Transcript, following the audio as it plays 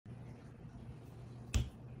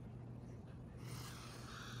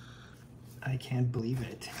I can't believe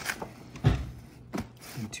it.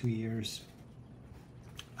 It's been 2 years.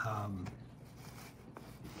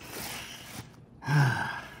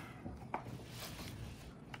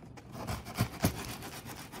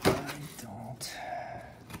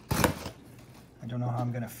 I don't know how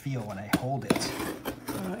I'm gonna feel when I hold it.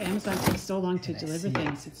 Oh, Amazon takes so long to deliver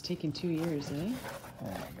things. It's taken 2 years, eh? Oh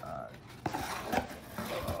my god.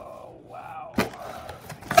 Oh wow.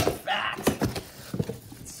 It's fat.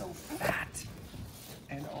 It's so fat.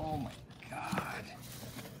 And oh my god.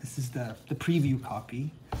 This is the preview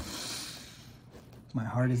copy. My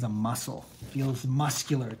heart is a muscle. Feels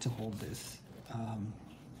muscular to hold this.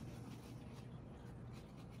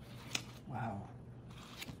 Wow.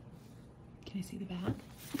 Can I see the back?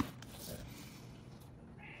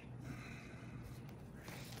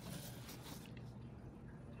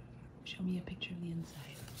 Show me a picture of the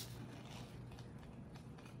inside.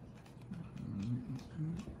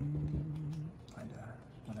 Find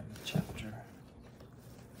another chapter.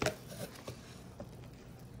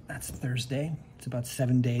 That's Thursday. It's about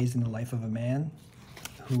 7 days in the life of a man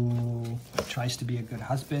who tries to be a good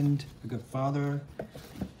husband, a good father,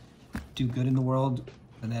 do good in the world,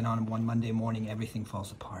 and then on one Monday morning, everything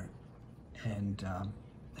falls apart, and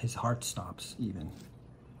his heart stops even.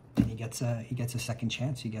 And he gets a second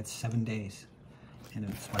chance. He gets 7 days, and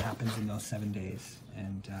it's what happens in those 7 days.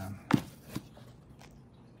 And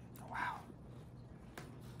wow,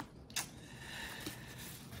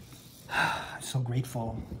 I'm so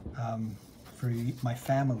grateful for my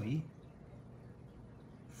family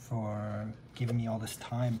for giving me all this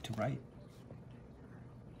time to write.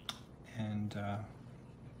 And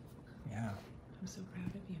yeah. I'm so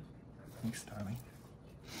proud of you. Thanks, darling.